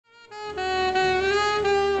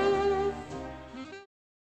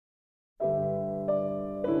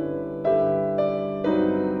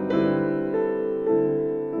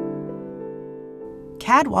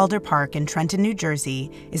Cadwalader Park in Trenton, New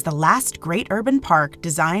Jersey is the last great urban park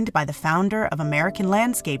designed by the founder of American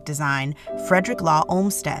landscape design, Frederick Law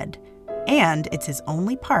Olmstead, and it's his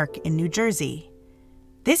only park in New Jersey.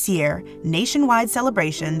 This year, nationwide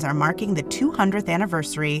celebrations are marking the 200th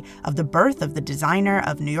anniversary of the birth of the designer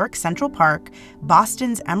of New York Central Park,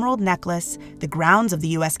 Boston's Emerald Necklace, the grounds of the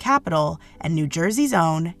U.S. Capitol, and New Jersey's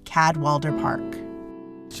own Cadwalader Park.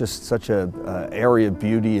 It's just such an area of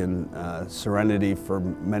beauty and serenity for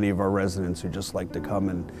many of our residents who just like to come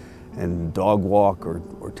and dog walk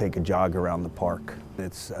or take a jog around the park.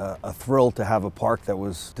 It's a thrill to have a park that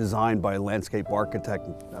was designed by a landscape architect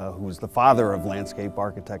who was the father of landscape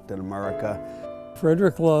architect in America.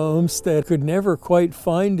 Frederick Law Olmstead could never quite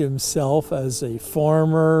find himself as a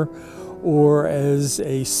farmer or as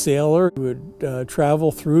a sailor. He would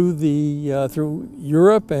travel through through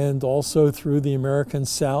Europe and also through the American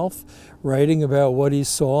South, writing about what he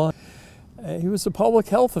saw. He was a public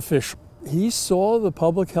health official. He saw the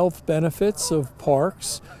public health benefits of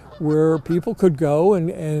parks where people could go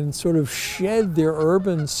and sort of shed their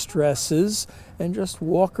urban stresses and just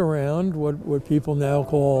walk around what people now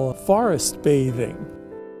call forest bathing.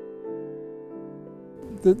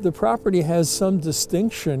 The property has some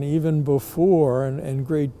distinction even before and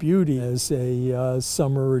great beauty as a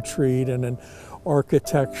summer retreat and an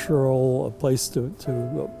architectural place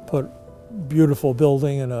to put beautiful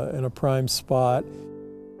building in a prime spot.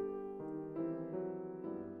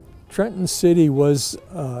 Trenton City was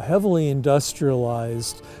heavily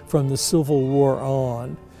industrialized from the Civil War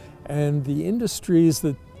on, and the industries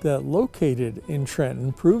that located in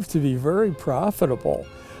Trenton proved to be very profitable.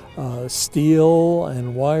 Steel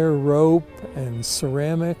and wire rope and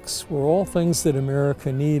ceramics were all things that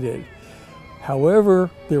America needed.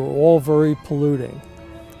 However, they were all very polluting.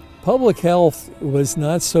 Public health was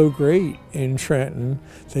not so great in Trenton.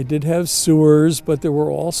 They did have sewers, but there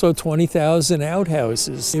were also 20,000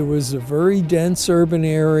 outhouses. It was a very dense urban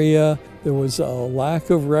area. There was a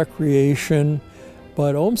lack of recreation.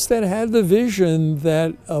 But Olmsted had the vision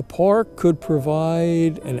that a park could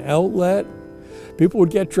provide an outlet. People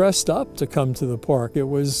would get dressed up to come to the park. It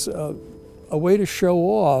was a way to show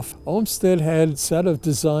off. Olmsted had a set of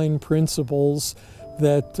design principles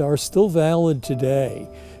that are still valid today.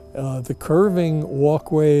 The curving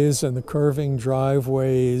walkways and the curving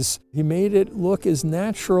driveways, he made it look as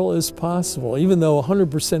natural as possible, even though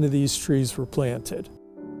 100% of these trees were planted.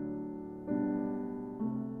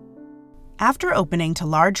 After opening to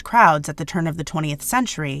large crowds at the turn of the 20th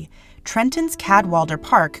century, Trenton's Cadwalader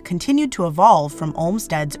Park continued to evolve from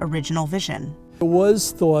Olmsted's original vision. It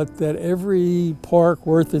was thought that every park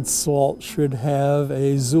worth its salt should have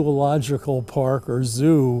a zoological park or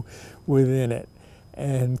zoo within it.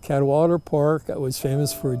 And Cadwalader Park was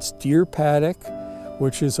famous for its deer paddock,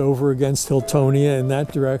 which is over against Hiltonia in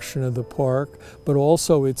that direction of the park, but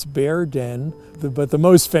also its bear den. But the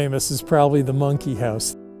most famous is probably the monkey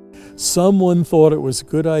house. Someone thought it was a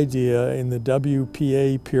good idea in the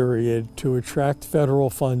WPA period to attract federal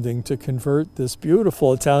funding to convert this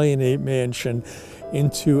beautiful Italianate mansion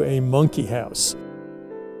into a monkey house.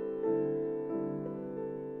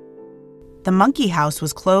 The monkey house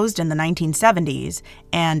was closed in the 1970s,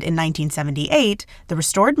 and in 1978, the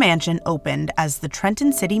restored mansion opened as the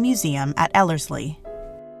Trenton City Museum at Ellerslie.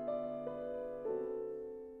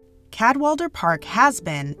 Cadwalader Park has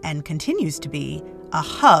been, and continues to be, a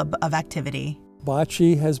hub of activity.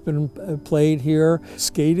 Bocce has been played here,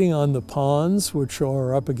 skating on the ponds, which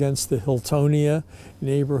are up against the Hiltonia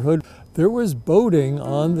neighborhood. There was boating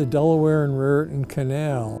on the Delaware and Raritan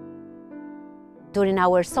Canal. During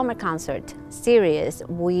our summer concert series,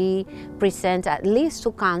 we present at least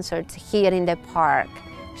 2 concerts here in the park,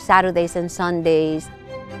 Saturdays and Sundays.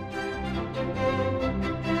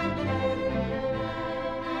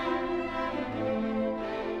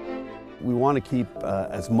 We want to keep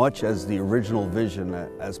as much as the original vision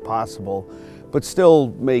as possible, but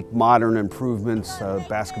still make modern improvements,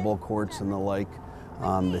 basketball courts and the like,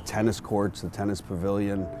 the tennis courts, the tennis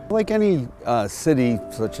pavilion. Like any city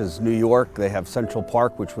such as New York, they have Central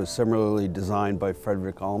Park, which was similarly designed by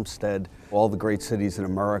Frederick Olmstead. All the great cities in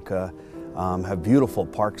America have beautiful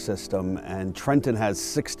park system, and Trenton has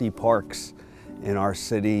 60 parks in our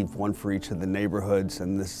city, one for each of the neighborhoods,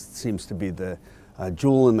 and this seems to be the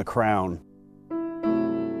jewel in the crown.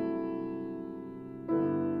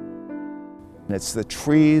 It's the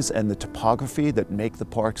trees and the topography that make the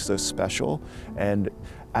park so special, and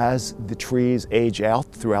as the trees age out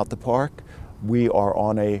throughout the park, we are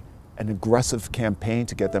on an aggressive campaign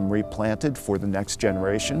to get them replanted for the next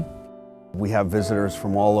generation. We have visitors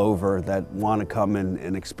from all over that want to come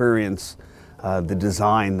and experience the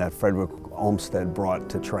design that Frederick Olmstead brought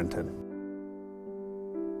to Trenton.